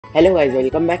Hello guys,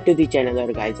 welcome back to the channel.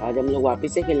 और guys, आज हम लोग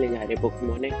वापस से खेलने जा रहे हैं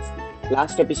पोकेमोन एक्स।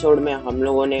 लास्ट एपिसोड में हम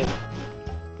लोगों ने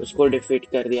उसको डिफीट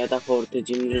कर दिया था, फोर्थ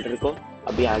जिम लीडर को।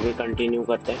 अभी आगे कंटिन्यू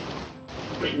करते हैं।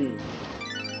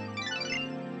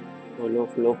 Flow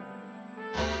flow.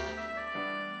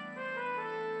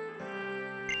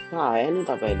 हाँ, आया नहीं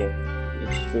था पहले।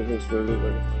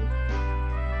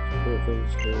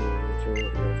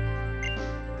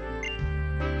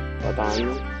 पता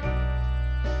नहीं,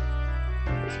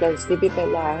 इसका इसके भी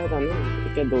पहले आया था ना।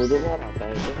 ये क्या दो दो बार आता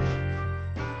है क्या?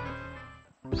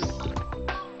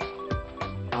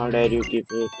 How dare you keep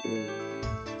it?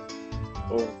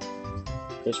 Oh,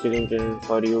 just kidding,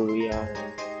 for you. We are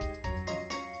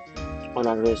on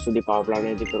our way to the power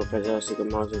plant. The professor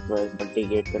Sycamore requires but the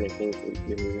gate connecting to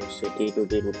the university to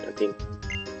the route 13.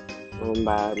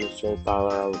 By Mr.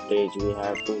 Power outage, we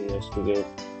have to investigate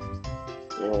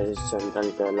Central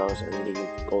Kalos and the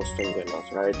Coastal Kalos,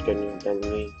 right? Can you tell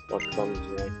me what comes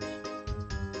next?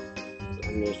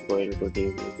 I'm just going to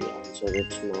give you the answer.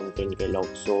 It's Mountain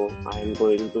Kellogg. So I'm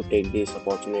going to take this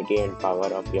opportunity and power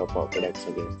up your Pokédex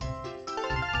again.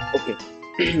 Okay.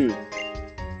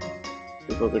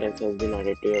 The Pokédex has been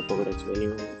added to your Pokédex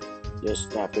menu. Just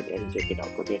tap it and check it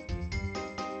out, okay?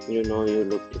 You know you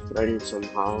look different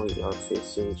somehow. Your face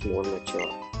seems more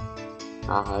mature.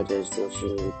 Haha, just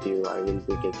joking with you. I will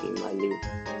be taking my leave.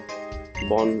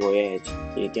 Born voyage.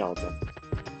 ये क्या होता है?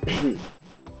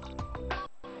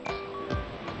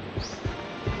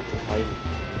 भाई,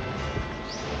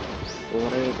 हो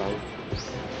रहे भाई।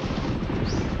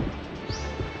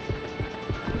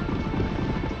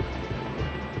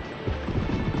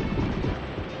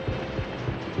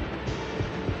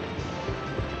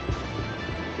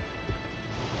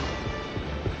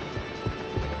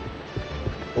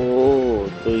 ओ,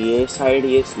 तो ये साइड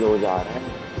ये स्लो जा रहा है।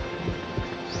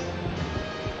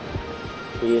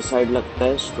 तो ये साइड लगता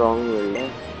है स्ट्रॉन्ग विल्ड है।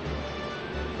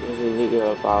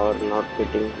 Power not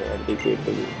fitting at the gate.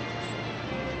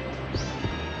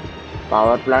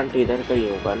 Power plant इधर का ही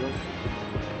होगा ना,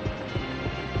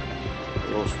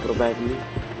 मोस्ट प्रोबेबली।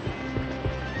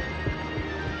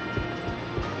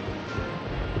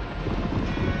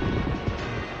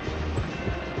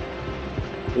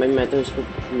 मैं तो इसको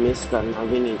मिस करना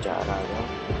भी नहीं चाह रहा था।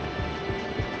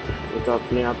 ये तो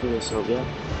अपने आप मिस हो गया।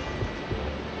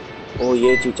 ओ,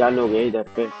 ये चिचाल हो गया इधर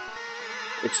पे।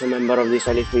 It's a member of the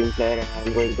stylish team player and I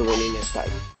am going to win in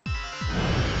style.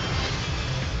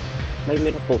 भाई,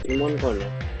 मेरा पोकेमोन कौन है?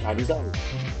 चार्जर।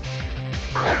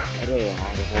 अरे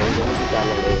यार, होल्डन से क्या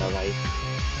लड़ेगा भाई?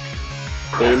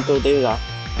 फेल तो देगा,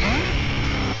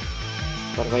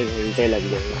 पर भाई घंटे लग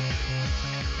जाएंगे।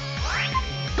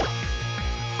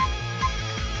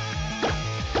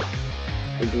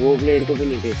 डुओ ब्लेड को भी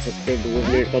नहीं देख सकते। डुओ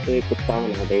ब्लेड का तो एक कुत्ता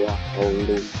बना देगा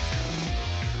होल्डन।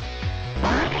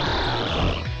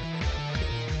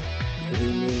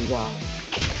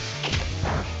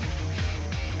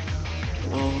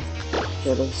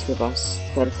 चलो, इसके पास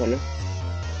सर्फ है ना।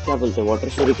 क्या बोलते हैं, वाटर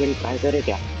शूरिकेन ट्राई करे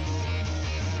क्या?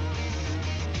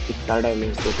 कितना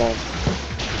डैमेज देता है?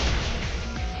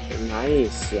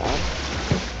 नाइस यार,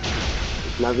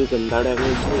 इतना भी गंदा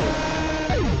डैमेज नहीं है।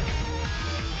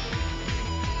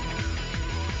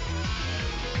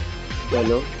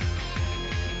 चलो,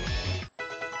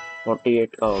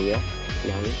 48 का हो गया।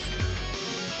 नाइस।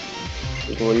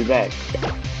 गोल बैट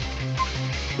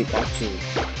पिकाचू।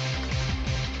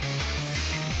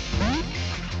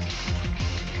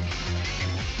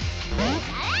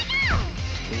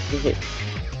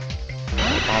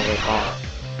 बता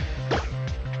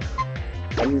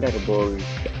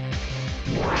थंडरबोल्ट।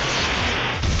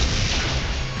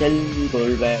 चल,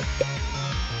 गोल बैट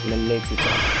नल्ले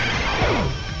चुका।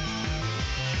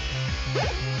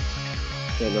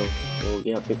 चलो, हो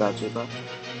गया पिकाचू का।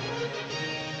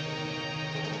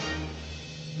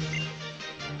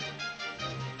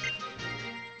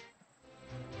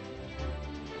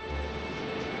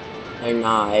 And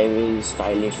I will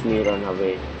stylishly run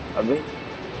away. अबे,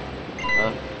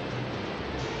 uh,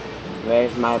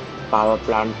 where's my power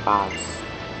plant pass?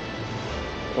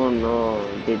 Oh no,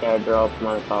 did I drop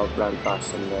my power plant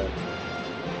pass somewhere?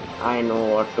 I know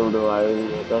what to do. I will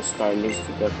make a stylish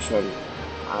deduction.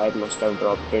 I must have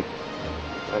dropped it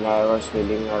when I was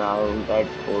wheeling around that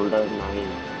older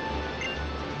mine.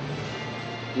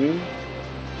 Hmm?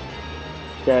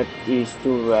 That is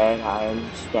to where I am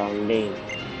standing.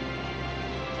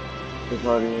 If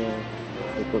only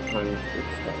I could find it.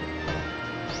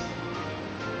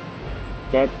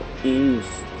 That is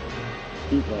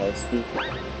the nasty.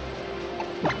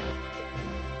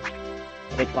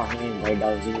 अरे कहाँ है भाई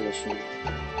dowsing machine?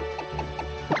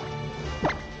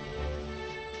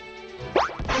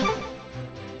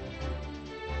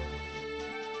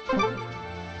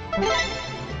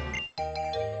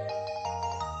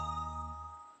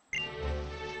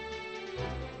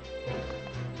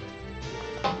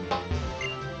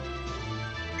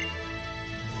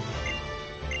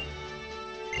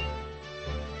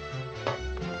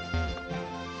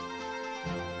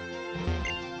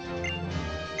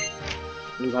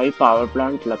 भाई power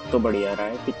plant लग तो बढ़िया रहा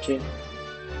है पीछे।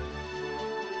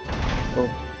 ओ,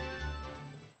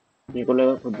 मेरे को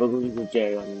लगा खुद ब खुद ही घुस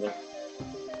जाएगा अंदर।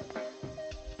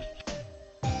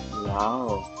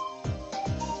 वाओ,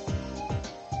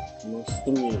 मस्त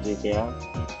म्यूजिक है यार।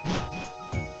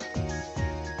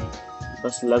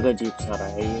 बस लग अजीब सा रहा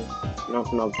है ये। Knock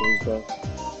knock who's there?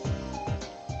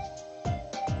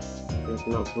 knock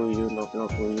knock who you knock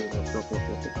knock who you knock knock knock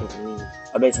knock knock who you।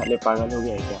 अबे साले पागल हो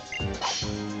गया है क्या?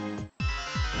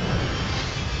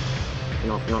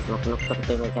 नॉक नॉक नॉक नॉक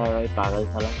करते बैठा है भाई पागल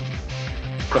साला।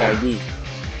 क्रैगी।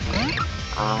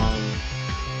 आम।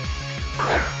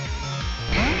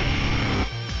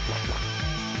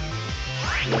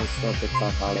 मैं इसका कुत्ता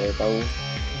फाड़ देता हूँ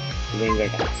विंग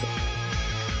अटैक से।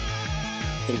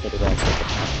 चल तेरे को ऐसे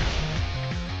कुत्ता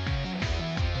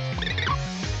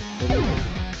निकल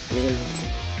यहाँ से।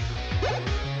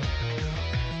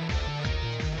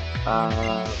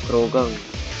 क्रोगंग।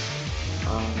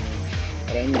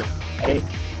 अरे अरे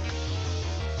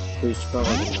स्विच का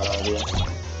वजन बढ़ा दिया।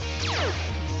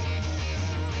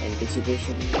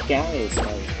 एंटिसिपेशन क्या है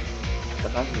इसका?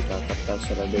 पता नहीं क्या करता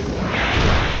चला देखो।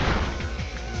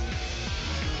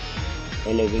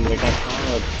 पहले विंग अटैक था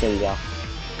और चल जा।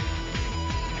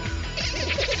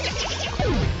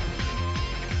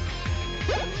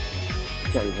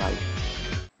 चल भाई।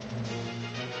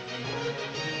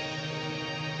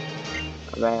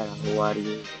 अबे who are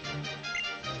you?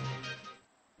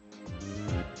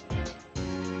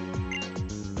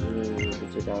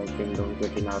 किंगडम के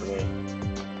किनारे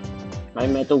भाई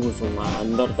मैं तो घुसूंगा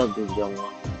अंदर तक घुस जाऊंगा।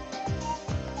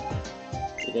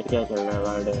 इधर क्या चल रहा है?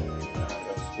 गार्डन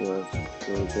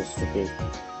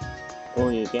ओ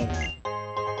ये क्या है?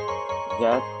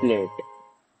 Jack plate.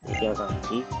 ये क्या काम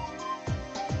की?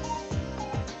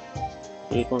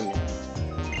 ये कौन है?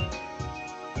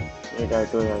 ये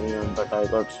टाइटल है बट आई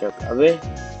गॉट स्टक। अबे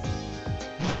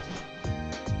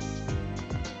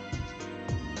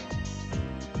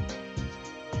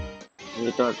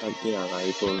ये तो अटक गया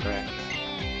भाई बोल रहा है।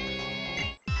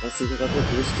 ऐसी जगह पे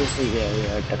घुस कैसे गया ये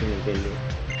अटकने के लिए?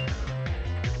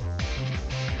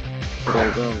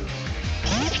 प्रोग्राम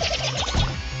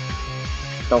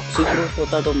टॉक्सिक रूप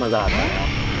होता तो मजा आता है।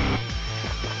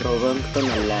 प्रोग्राम तो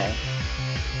नल्ला है।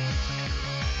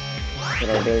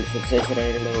 श्रेडेड फिर से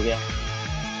श्रेडेड हो गया।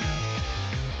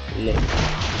 ले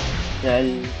चल।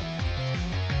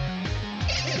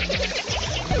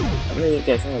 अबे ये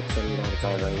कैसा एक्शन मारता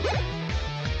है भाई?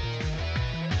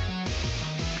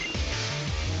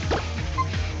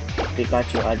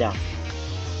 पिकाचू आजा।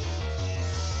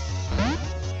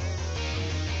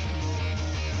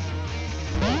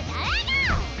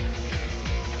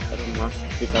 अरे मस्त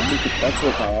पिकाचू कितना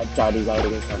छोटा है 4000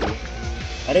 के सामने।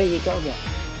 अरे ये क्या हो गया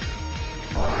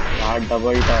यार?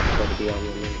 डबल टैप कर दिया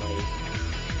मैंने भाई।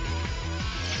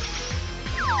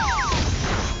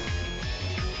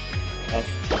 एफ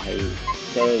भाई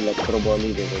चलो इलेक्ट्रो बॉल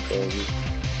ही दे देते हैं अभी।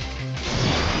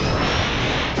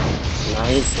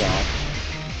 नाइस यार।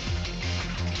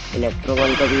 इलेक्ट्रो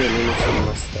बॉल का भी एनिमेशन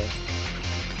मस्त है।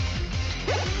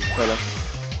 चलो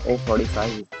ओ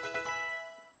 45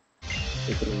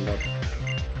 एक नंबर।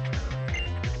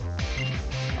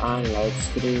 लाइट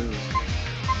स्क्रीन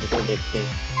तो देखते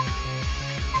हैं।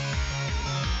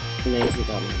 नहीं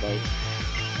सिखाना भाई।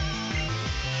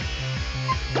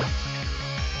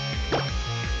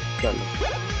 चलो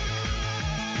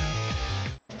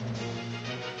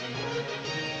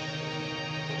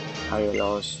आई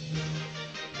लॉस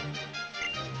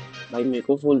भाई। मेरे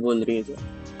को फुल बोल रही है क्या?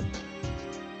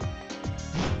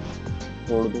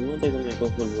 छोड़ दूंगा देखो मेरे को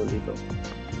फुल बोली तो।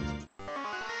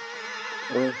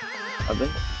 ओ अबे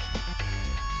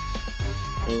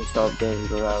स्टॉप द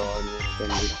इंट्रो और कैन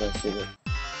बी प्रेसिडेंट।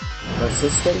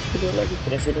 परसिस्टेंट की बोला कि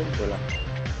प्रेसिडेंट बोला?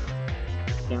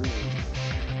 क्या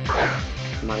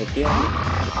माइटी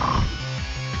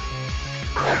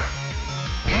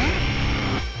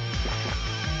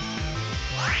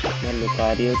मैं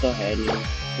लुकारियो तो है नहीं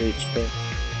स्विच पे।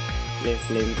 ये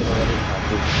फ्लेम थ्रोवर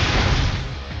उठाती।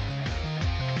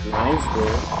 नाइस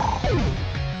ब्रो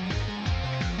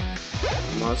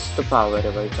मस्त पावर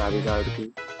है भाई 4000 की।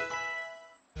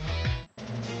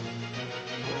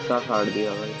 कितना फाड़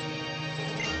दिया भाई।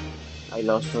 I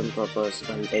lost on purpose.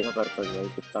 घंटे का पर्पस भाई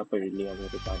कितना पढ़ लिया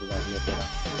मेरे 4000 में तेरा।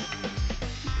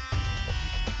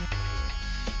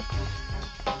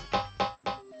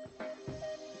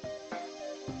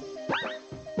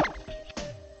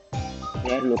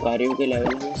 यार लुकारियो के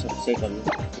लेवल में सबसे कम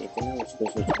है लेकिन मैं उसको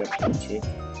स्विच करता हूँ 6।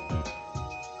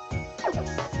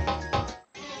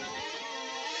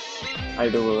 I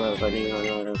do running on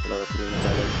our opening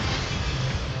challenge.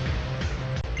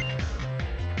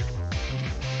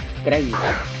 क्रैगी।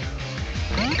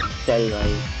 चल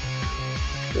भाई,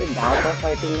 ये डार्क और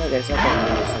फाइटिंग का कैसा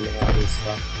कॉम्बिनेशन है यार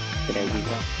इसका, क्रैगी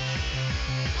का।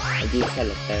 अजीब सा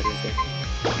लगता है मुझे।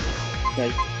 चल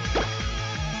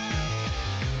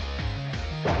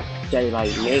चल भाई,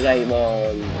 मेगा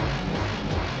इवॉल्व,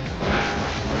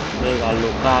 मेगा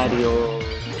लुकारियो।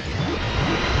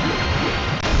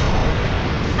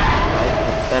 भाई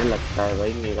खतर लगता है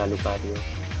भाई मेगा लुकारियो।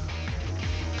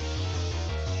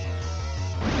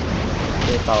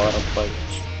 ये पावर अप पंच।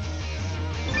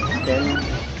 चल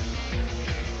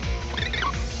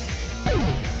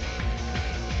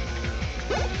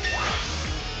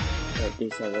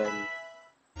 37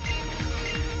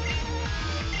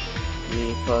 मी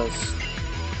फर्स्ट।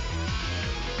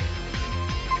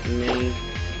 नहीं,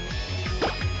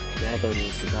 मैं तो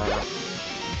नहीं सिखा रहा।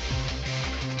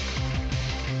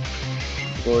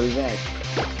 गोल्ड बैट,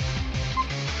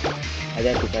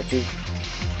 अरे पिकाचू,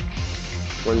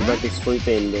 गोल्ड बैट इसको ही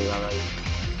पहन देगा भाई।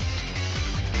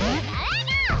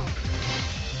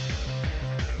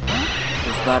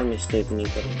 इस बार मिस्टेक नहीं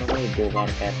करूंगा भाई, 2 बार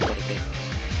टैप करके।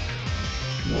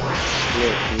 ये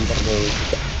अंदर गोल्ड।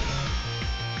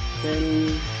 चल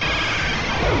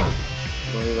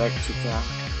gold bat छिका।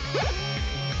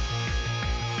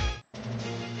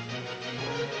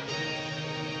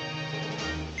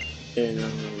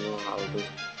 Know how to.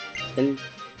 चल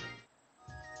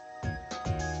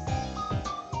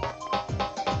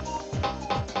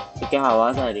ये क्या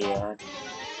आवाज आ रही है यार,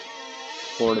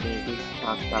 फोड़ देगी।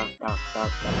 टाक टाक टाक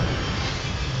टाक टाक।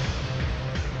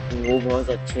 वो बहुत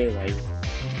अच्छे है भाई।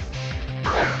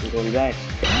 गोल्ड बैट,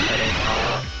 अरे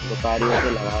हाँ, बुकारियों पे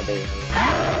लगा देगा।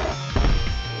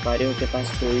 बुकारियों के पास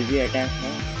कोई भी अटैक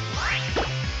है,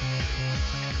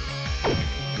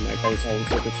 मेटल साउंड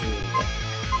से कुछ नहीं होता।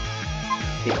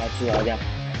 पिकाचू आजा।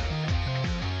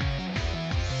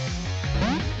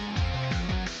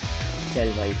 चल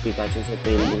भाई, पिकाचू से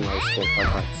पेल दूंगा इसको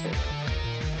फटाक से।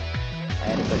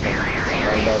 फायर कटर,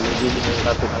 और डैमेज ही नहीं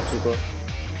होगा पिकाचू को।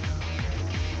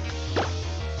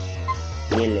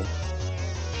 ये ले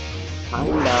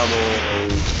अंडा बोल।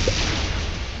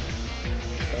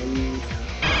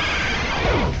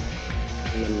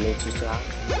 नन्हे चीचा,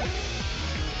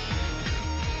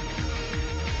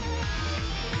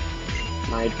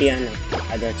 माइटी आना।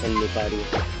 आजा चल लुकारी,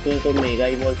 तो मेगा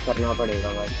इवॉल्व करना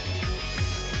पड़ेगा भाई।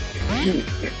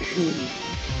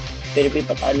 फिर भी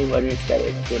पता नहीं वन हिट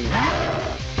करेगा कि नहीं।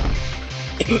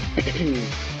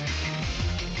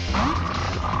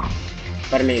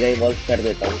 पर मेगा इवॉल्व कर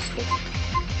देता हूँ उसको।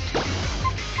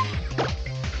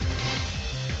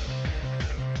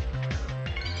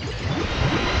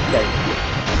 चल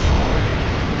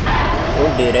वो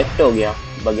डायरेक्ट हो गया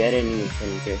बगैर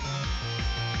एनिमेशन के।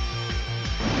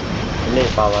 ले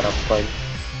पावर अप पंच।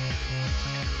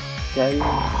 चल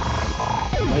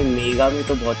भाई, मेगा में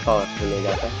तो बहुत पावरफुल हो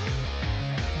जाता है।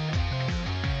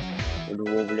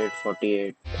 डुओ ब्लेड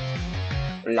 48,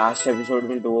 लास्ट एपिसोड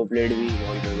में डुओ ब्लेड भी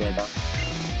इवॉल्व हो गया था।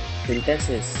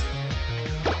 सिंथेसिस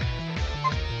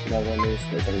डबल है,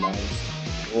 इसमें चल रहा है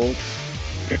वो।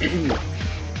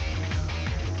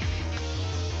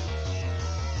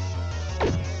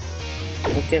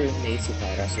 ओके, मैं नहीं सिखा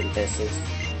रहा सिंथेसिस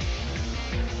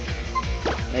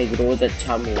भाई। ग्रोथ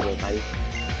अच्छा मूव है भाई।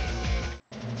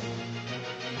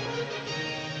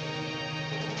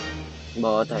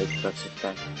 बहुत हाइप कर सकता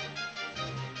है।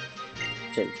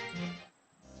 चल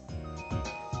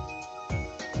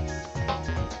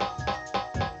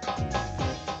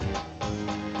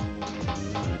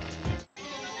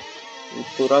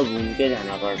पूरा घूम के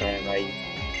जाना पड़ रहा है भाई।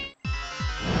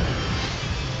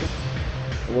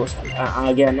 वो साला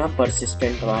आ गया ना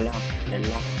परसिस्टेंट वाला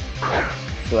डंडा,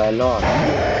 स्वेलॉर।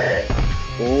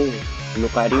 ओ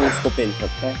लुकारी उसको पेल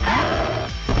सकता है।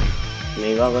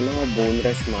 मेगा बनो और बोन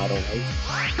रश मारो भाई।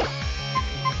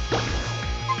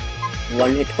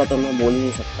 वन हिट का तो मैं बोल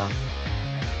नहीं सकता,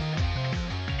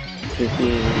 क्योंकि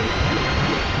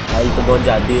हेल्थ तो बहुत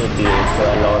ज्यादा होती है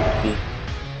स्वेलॉर की।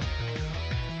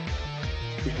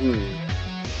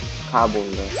 खा बोन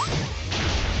रश।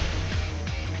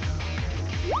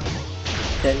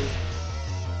 चल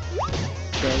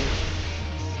चल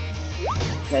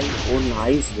चल, ओ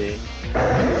नाइस वे।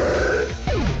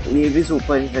 ये भी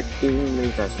सुपर इफेक्टिव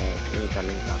नहीं था शायद, नहीं था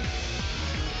नहीं था।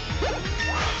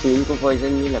 क्वीन को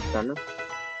पॉइजन नहीं लगता ना।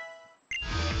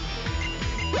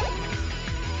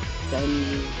 चल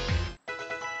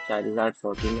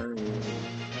 4049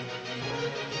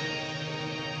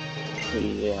 मिल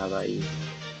गया भाई।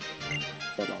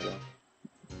 चला गया।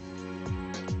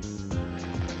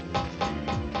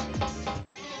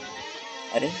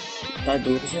 अरे इतना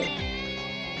दूर से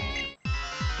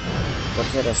ऊपर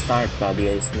से रास्ता अटका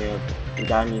दिया इसने अब।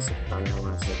 जा नहीं सकता मैं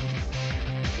वहां से,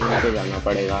 उनको जाना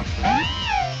पड़ेगा।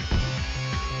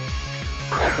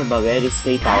 तो बगैर इसके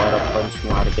ही पावर अप पंच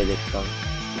मार के देखता हूँ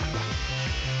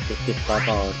कि कितना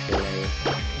पावरफुल है ये।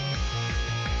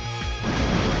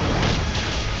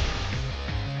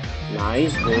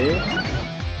 नाइस बे,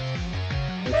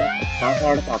 कितना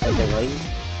फाड़ ताकत है भाई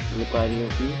लुकारियों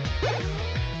की।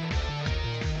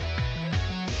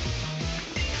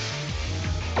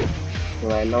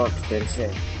 ट्वेलॉट फिर से,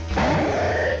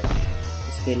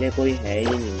 इसके लिए कोई है ही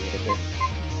नहीं मेरे पे।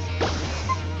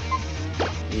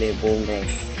 ले बोन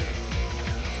रश,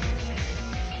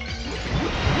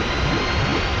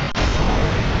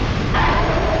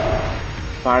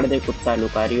 फाड़ दे कुत्ता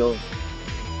लुकारियो।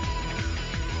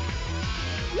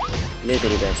 ले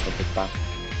तेरी भैंस का कुत्ता,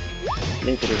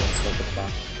 ले तेरी भैंस का कुत्ता।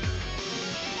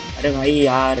 अरे भाई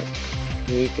यार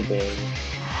ठीक बे,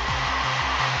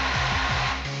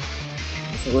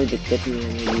 ऐसे कोई दिक्कत नहीं है,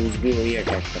 मैं यूज भी वही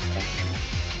अटैक करता है।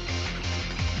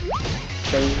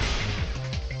 चल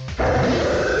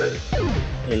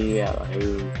हिल गया भाई।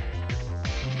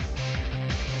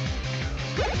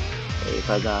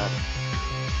 1000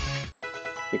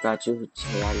 पिकाचू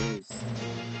 46।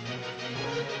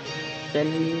 चल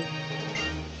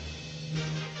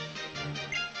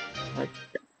हट।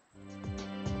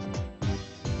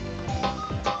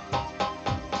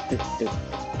 टिक टिक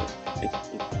टिक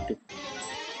टिक टिक।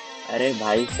 अरे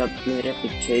भाई सब मेरे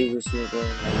पीछे ही घुसने को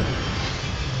है भाई,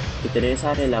 कितने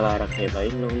सारे लगा रखे भाई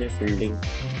इन लोगों ने फील्डिंग।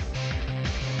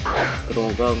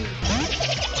 रोगम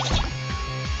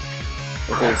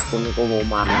तो इसको मेरे को वो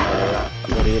मारना पड़ेगा,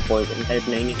 अगर ये पॉइजन टाइप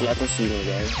नहीं निकला तो सीन हो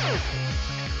जाएगा।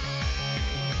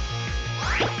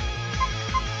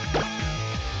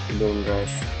 बोन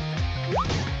रश,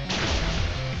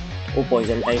 वो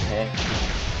पॉइजन टाइप है।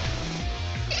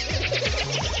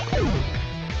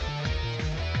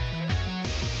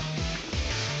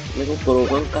 मेरे को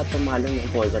क्रोगन का तो मालूम है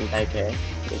पॉइजन टाइप है,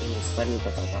 लेकिन इसका नहीं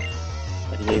पता था,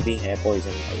 पर ये भी है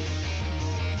पॉइजन टाइप।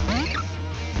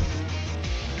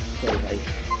 चल भाई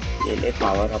ये ले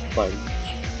पावर अप पंच।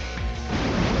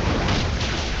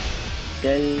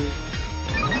 चल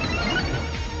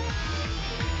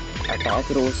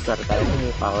अटैक रोज करता है ना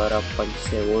वो पावर अप पंच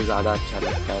से, वो ज्यादा अच्छा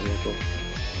लगता है मेरे को।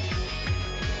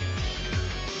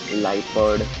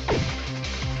 लाइपर्ड,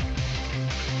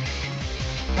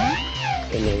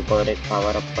 एक और एक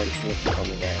पावर अप पंच में खत्म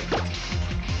हो जाएगा।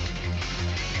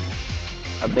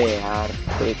 अबे यार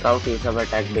ब्रेकआउट ये सब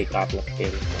अटैक बेकार लगते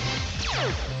हैं।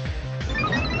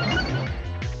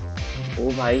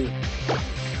 ओ भाई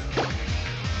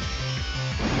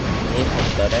ये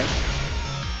खतर है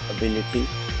एबिलिटी,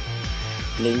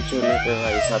 लिंच होने पे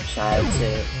भाई सब शायद से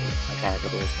अटैक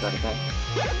रोज करता है।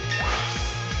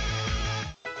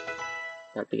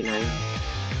 39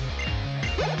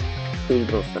 फील्ड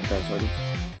रोज करता है, सॉरी।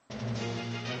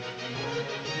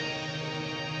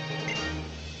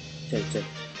 चल चल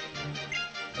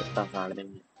कितना फाड़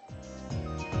देंगे।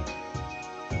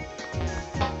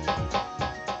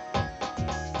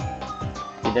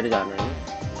 इधर जाना है,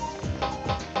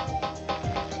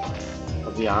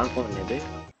 अब यहाँ कौन है बे?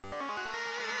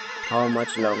 How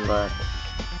much longer?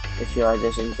 If you are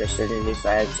just interested in the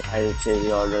facts, I would say we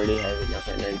already have enough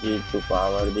energy to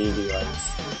power the device.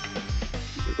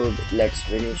 Good, let's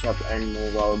finish up and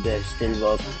move out. There's still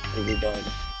work to be done.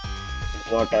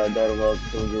 What other work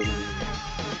do you mean?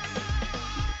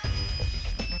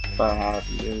 Perhaps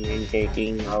you mean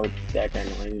taking out that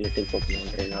annoying little Pokemon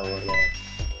trainer over there.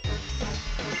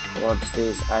 What's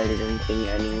this? I didn't think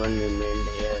anyone remained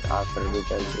here after the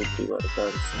security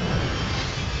workers.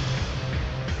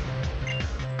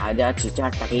 आजा चीचा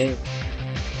टकले,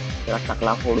 तेरा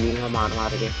टकला फोड़ दूंगा मार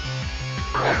मार के।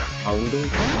 हाउंडू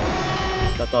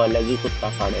इसका तो अलग ही कुत्ता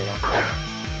फाड़ेगा,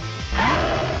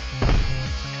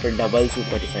 फिर डबल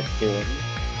सुपर इफेक्टिव है।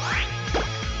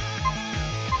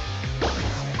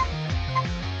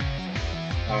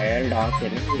 फायर डार्क है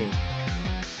ना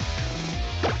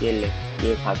ये ले,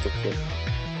 ये खा चुके।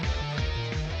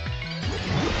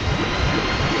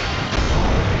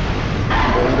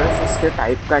 बोनस इसके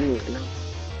टाइप का नहीं है ना,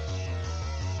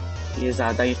 ये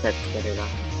ज्यादा इफेक्ट करेगा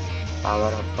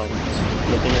पावर अप पंच,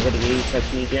 लेकिन अगर ये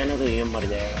इफेक्ट नहीं किया ना तो ये मर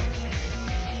जाएगा।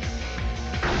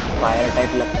 फायर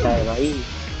टाइप लगता है भाई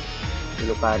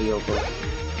लुकारियों को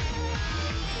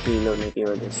फील होने की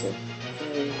वजह से,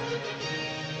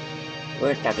 वो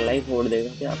टकला ही फोड़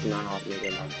देगा क्या अपना हारने के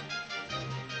बाद।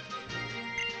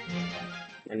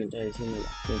 मैंने तो ऐसे में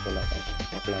बोला था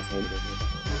टकला फोड़ देगा।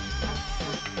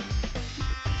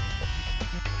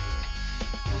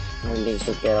 And things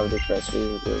took care of the press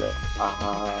included.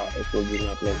 It would be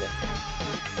my pleasure.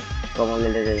 Come on,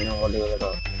 ladies and gentlemen, what do you want to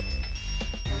talk?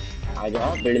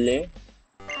 आजा बिड़ले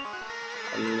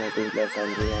nothing plus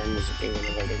something I'm visiting and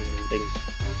avoiding something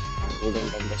you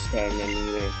don't understand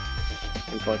anyway.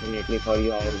 Unfortunately for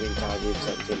you, I have been charged with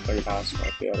some simple task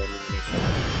of your elimination.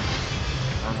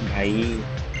 हाँ भाई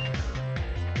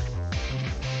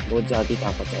बहुत ज्यादा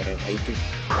ताकतवर है भाई तू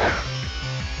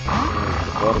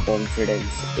और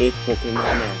कॉन्फिडेंस एक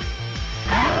पोकेमॉन है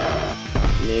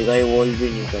मेगा इवॉल्व भी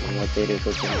नहीं करूंगा तेरे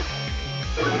को तुम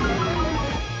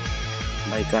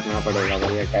भाई करना पड़ेगा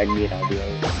भाई अटैक गिरा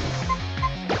दिया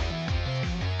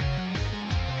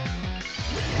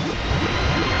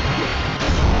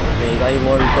मेगा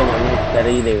इवॉल्व तो मन कर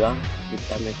ही देगा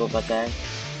इतना मेरे को पता है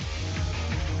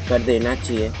कर देना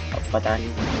चाहिए अब पता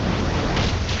नहीं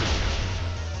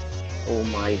ओ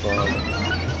माय गॉड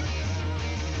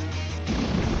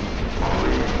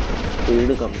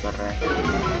स्पीड कम कर रहा है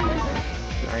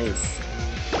नाइस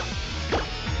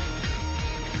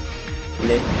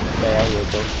ले गया ये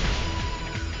तो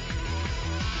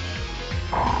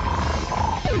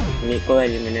मेरे को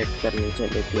एलिमिनेट करनी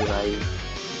चाहिए थी भाई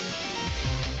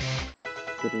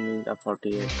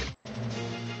 48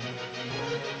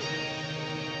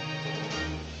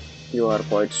 You are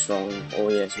quite strong. Oh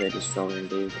yes, very strong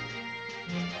indeed.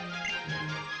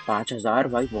 5000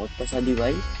 भाई बहुत पैसा दी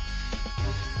भाई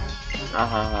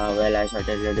well I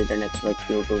certainly didn't expect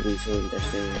you to be so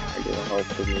interesting. I do hope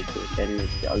to meet you 10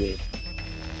 minutes again.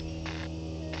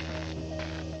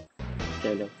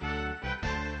 चलो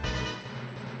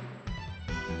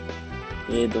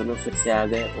ये दोनों फिर से आ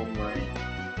गए oh my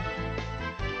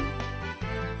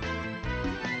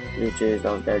you chased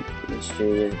off that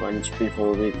mysterious bunch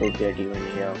before we could get even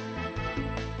here.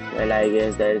 Well, I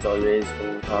guess there is always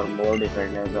room for more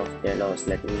defenders of Kalos.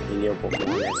 Let me heal your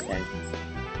Pokemon as thanks.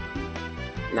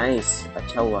 Nice,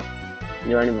 अच्छा हुआ.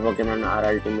 You and Pokemon are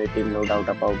ultimate team, no doubt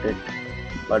about it.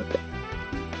 But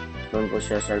don't push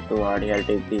yourself too hard. Here,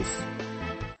 take this.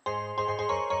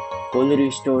 Full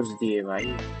restores दिए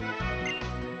भाई.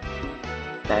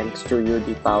 Thanks to you,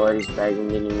 the power is back in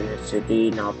the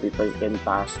university. Now people can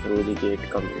pass through the gate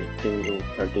connecting Route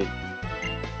 13.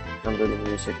 Come to the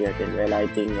university again. Well, I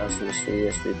think us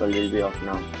mysterious people will be off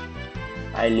now.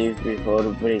 I leave before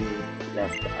Bring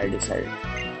left. I decided.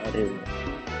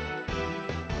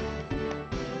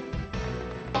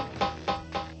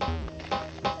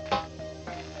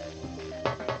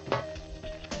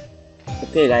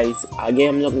 Okay guys आगे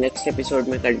हम लोग next episode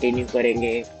में continue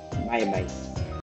करेंगे bye bye